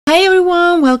Hi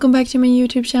everyone, welcome back to my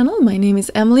YouTube channel. My name is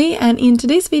Emily, and in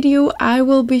today's video I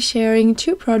will be sharing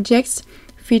two projects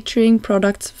featuring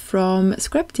products from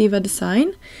Diva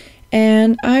Design,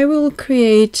 and I will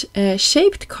create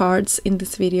shaped cards in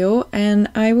this video, and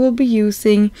I will be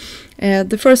using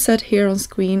the first set here on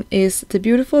screen is the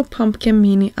beautiful pumpkin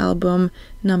mini album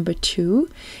number 2,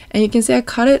 and you can see I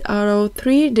cut it out of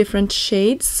 3 different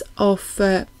shades of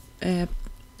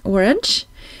orange.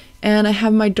 And I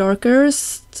have my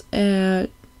darkest, that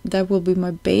will be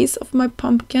my base of my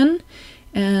pumpkin,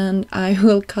 and I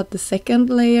will cut the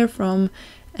second layer from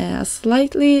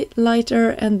slightly lighter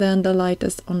and then the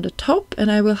lightest on the top,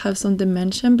 and I will have some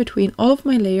dimension between all of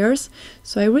my layers,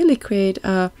 so I really create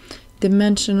a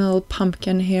dimensional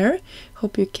pumpkin here.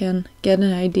 Hope you can get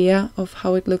an idea of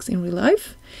how it looks in real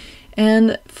life.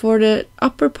 And for the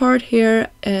upper part here,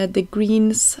 the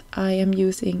greens, I am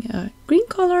using a green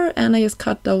color, and I just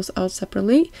cut those out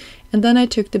separately. And then I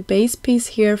took the base piece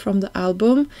here from the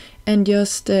album and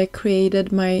just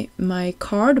created my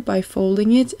card by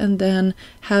folding it and then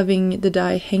having the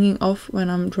die hanging off when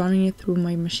I'm running it through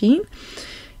my machine.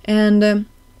 And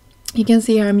you can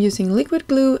see here I'm using liquid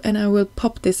glue, and I will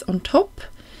pop this on top.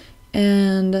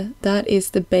 And that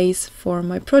is the base for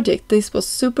my project. This was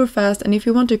super fast, and if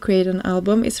you want to create an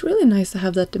album, it's really nice to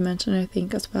have that dimension, I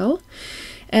think, as well.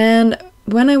 And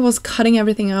when I was cutting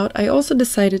everything out, I also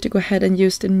decided to go ahead and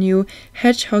use the new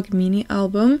Hedgehog mini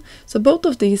album. So both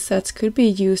of these sets could be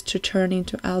used to turn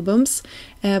into albums,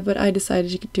 but I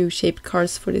decided to do shaped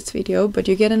cards for this video. But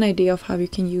you get an idea of how you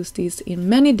can use these in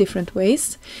many different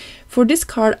ways. For this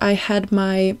card, I had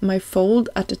my fold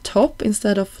at the top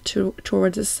instead of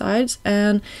towards the sides,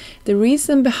 and the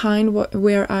reason behind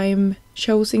where I'm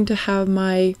choosing to have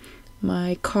my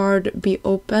card be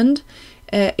opened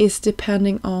is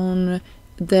depending on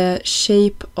the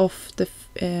shape of the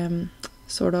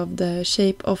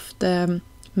shape of the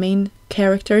main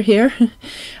character here.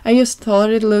 I just thought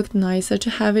it looked nicer to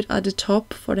have it at the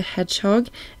top for the hedgehog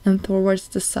and towards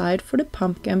the side for the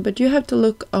pumpkin, but you have to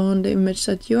look on the image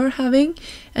that you're having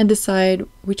and decide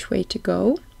which way to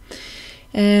go.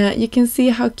 You can see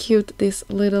how cute this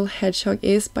little hedgehog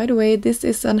is. By the way, this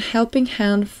is a helping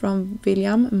hand from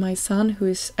William, my son, who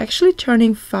is actually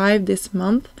turning 5 this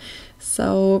month,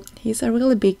 so he's a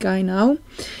really big guy now.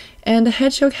 And the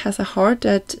hedgehog has a heart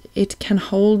that it can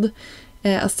hold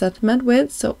a sentiment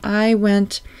with, so I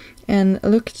went and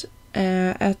looked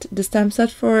at the stamp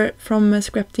set from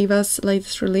Diva's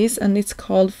latest release, and it's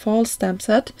called Fall Stamp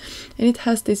Set, and it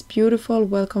has this beautiful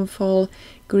welcome fall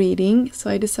greeting,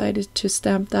 so I decided to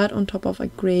stamp that on top of a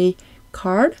gray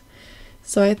card.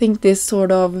 So I think this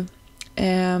sort of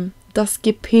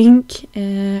dusky pink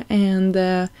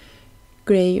and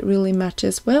gray really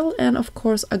matches well, and of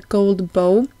course a gold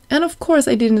bow. And of course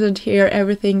I didn't adhere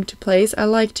everything to place. I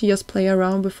like to just play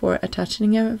around before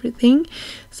attaching everything,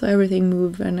 so everything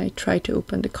moved when I tried to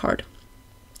open the card.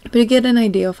 But you get an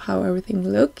idea of how everything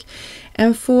will look.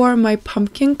 And for my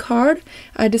pumpkin card,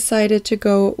 I decided to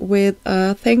go with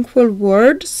Thankful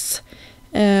Words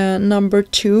number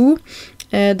 2.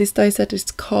 This die set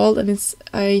is called, and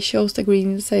I chose the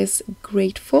green that says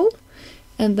Grateful.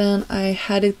 And then I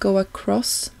had it go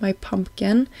across my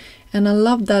pumpkin, and I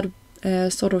love that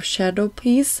sort of shadow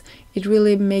piece. It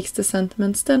really makes the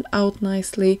sentiment stand out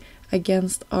nicely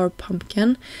against our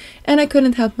pumpkin. And I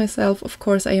couldn't help myself, of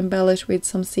course I embellished with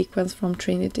some sequins from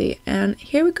Trinity, and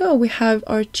here we go, we have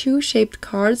our 2 shaped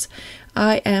cards.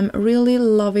 I am really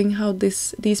loving how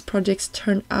these projects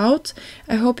turn out.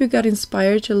 I hope you got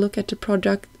inspired to look at the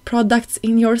products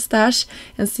in your stash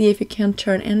and see if you can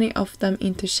turn any of them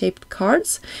into shaped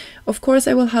cards. Of course,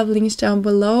 I will have links down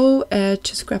below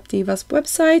to Scrap Diva's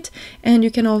website, and you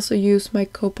can also use my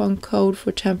coupon code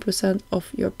for 10%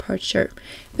 off your purchase.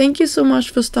 Thank you so much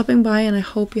for stopping by, and I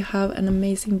hope you have an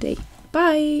amazing day.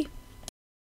 Bye!